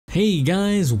Hey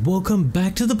guys, welcome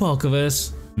back to the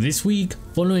Parkerverse. This week,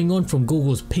 following on from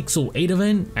Google's Pixel 8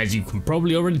 event, as you can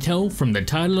probably already tell from the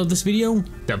title of this video,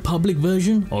 the public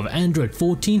version of Android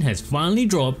 14 has finally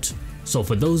dropped. So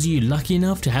for those of you lucky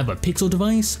enough to have a Pixel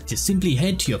device, just simply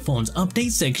head to your phone's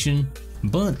update section.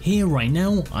 But here right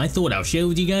now, I thought I'll share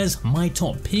with you guys my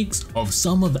top picks of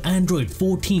some of Android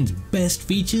 14's best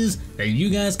features that you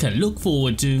guys can look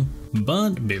forward to.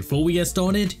 But before we get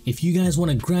started, if you guys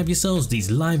want to grab yourselves these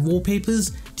live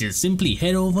wallpapers, just simply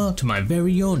head over to my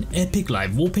very own Epic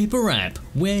Live Wallpaper app,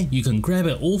 where you can grab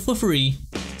it all for free.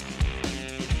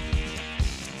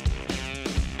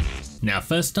 Now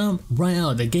first up, right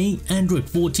out of the gate, Android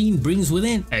 14 brings with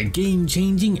it a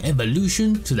game-changing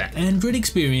evolution to the Android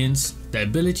experience, the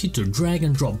ability to drag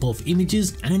and drop both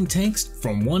images and text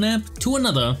from one app to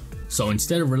another. So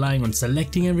instead of relying on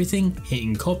selecting everything,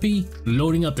 hitting copy,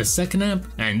 loading up the second app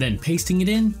and then pasting it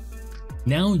in,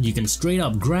 now you can straight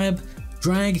up grab,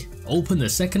 drag, open the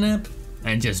second app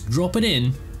and just drop it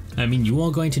in. I mean, you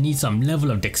are going to need some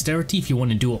level of dexterity if you want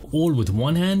to do it all with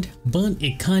one hand, but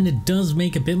it kinda does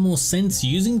make a bit more sense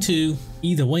using two.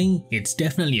 Either way, it's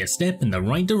definitely a step in the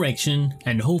right direction,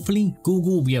 and hopefully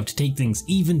Google will be able to take things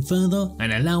even further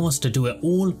and allow us to do it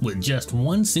all with just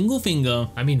one single finger.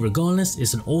 I mean, regardless,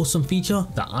 it's an awesome feature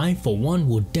that I for one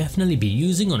will definitely be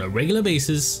using on a regular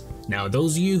basis. Now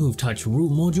those of you who've touched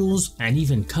root modules and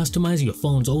even customized your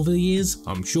phones over the years,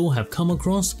 I'm sure have come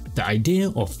across the idea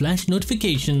of flash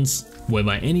notifications,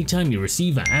 whereby anytime you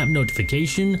receive an app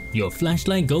notification, your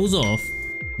flashlight goes off.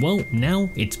 Well, now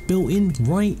it's built in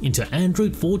right into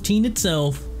Android 14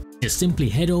 itself. Just simply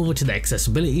head over to the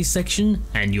accessibility section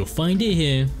and you'll find it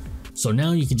here. So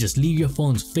now you can just leave your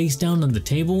phones face down on the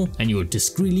table and you will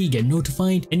discreetly get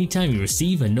notified anytime you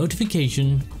receive a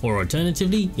notification. Or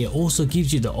alternatively, it also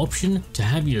gives you the option to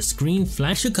have your screen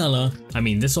flash a color. I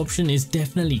mean, this option is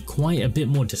definitely quite a bit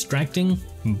more distracting,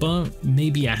 but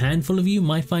maybe a handful of you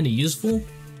might find it useful.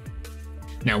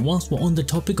 Now whilst we're on the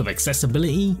topic of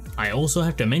accessibility, I also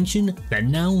have to mention that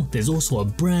now there's also a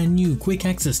brand new quick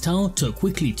access tile to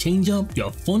quickly change up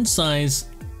your font size.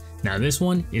 Now this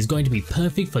one is going to be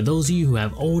perfect for those of you who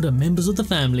have older members of the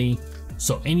family.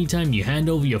 So anytime you hand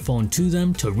over your phone to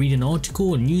them to read an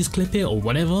article, a news clip it or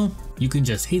whatever, you can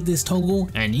just hit this toggle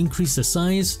and increase the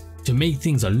size to make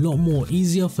things a lot more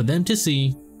easier for them to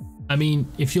see. I mean,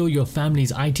 if you're your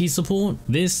family's IT support,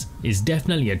 this is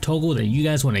definitely a toggle that you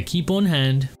guys want to keep on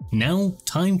hand. Now,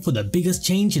 time for the biggest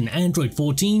change in Android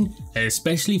 14,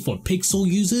 especially for Pixel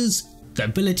users. The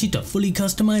ability to fully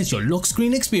customize your lock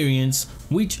screen experience,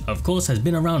 which of course has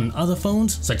been around on other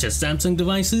phones such as Samsung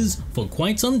devices for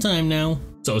quite some time now.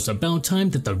 So it's about time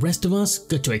that the rest of us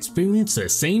get to experience the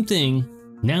same thing.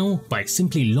 Now, by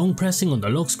simply long pressing on the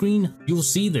lock screen, you'll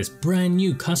see this brand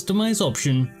new customize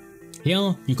option.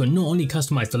 Here, you can not only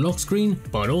customize the lock screen,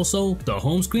 but also the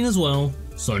home screen as well.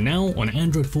 So now on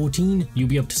Android 14, you'll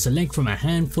be able to select from a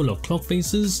handful of clock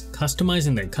faces,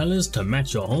 customizing their colors to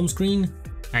match your home screen.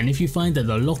 And if you find that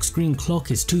the lock screen clock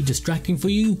is too distracting for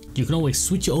you, you can always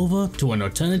switch it over to an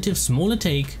alternative smaller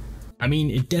take. I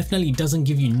mean, it definitely doesn't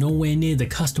give you nowhere near the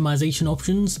customization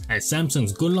options as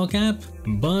Samsung's Good Lock app,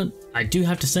 but I do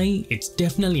have to say it's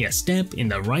definitely a step in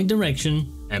the right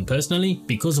direction. And personally,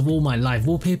 because of all my live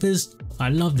wallpapers, I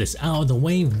love this out of the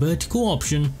way vertical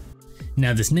option.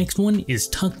 Now this next one is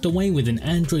tucked away within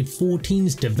Android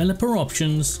 14's developer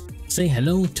options. Say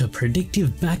hello to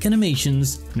predictive back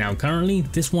animations. Now currently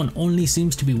this one only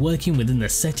seems to be working within the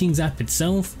settings app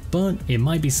itself, but it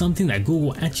might be something that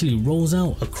Google actually rolls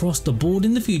out across the board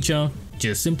in the future.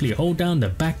 Just simply hold down the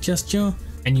back gesture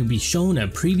and you'll be shown a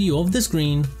preview of the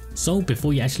screen. So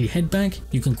before you actually head back,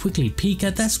 you can quickly peek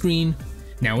at that screen.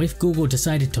 Now if Google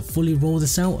decided to fully roll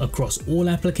this out across all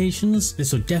applications,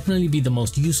 this would definitely be the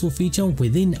most useful feature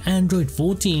within Android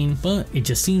 14, but it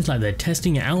just seems like they're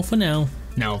testing it out for now.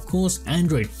 Now of course,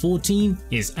 Android 14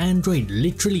 is Android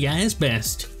literally at its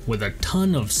best, with a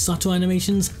ton of subtle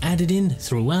animations added in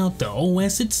throughout the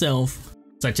OS itself.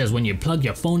 Such as when you plug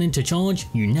your phone into charge,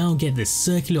 you now get this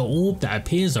circular orb that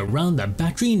appears around the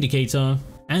battery indicator.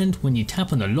 And when you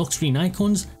tap on the lock screen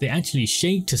icons, they actually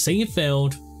shake to say it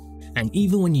failed. And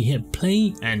even when you hit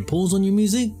play and pause on your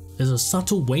music, there's a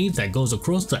subtle wave that goes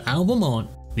across the album art.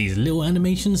 These little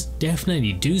animations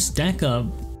definitely do stack up.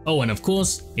 Oh, and of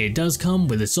course, it does come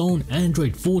with its own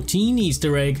Android 14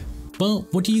 Easter egg.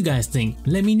 But what do you guys think?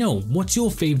 Let me know, what's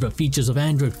your favorite features of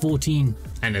Android 14?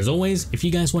 And as always, if you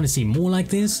guys want to see more like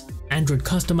this, Android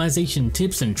customization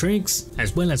tips and tricks,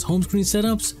 as well as home screen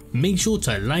setups, make sure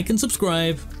to like and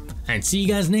subscribe. And see you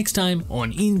guys next time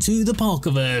on Into the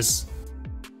Parkerverse.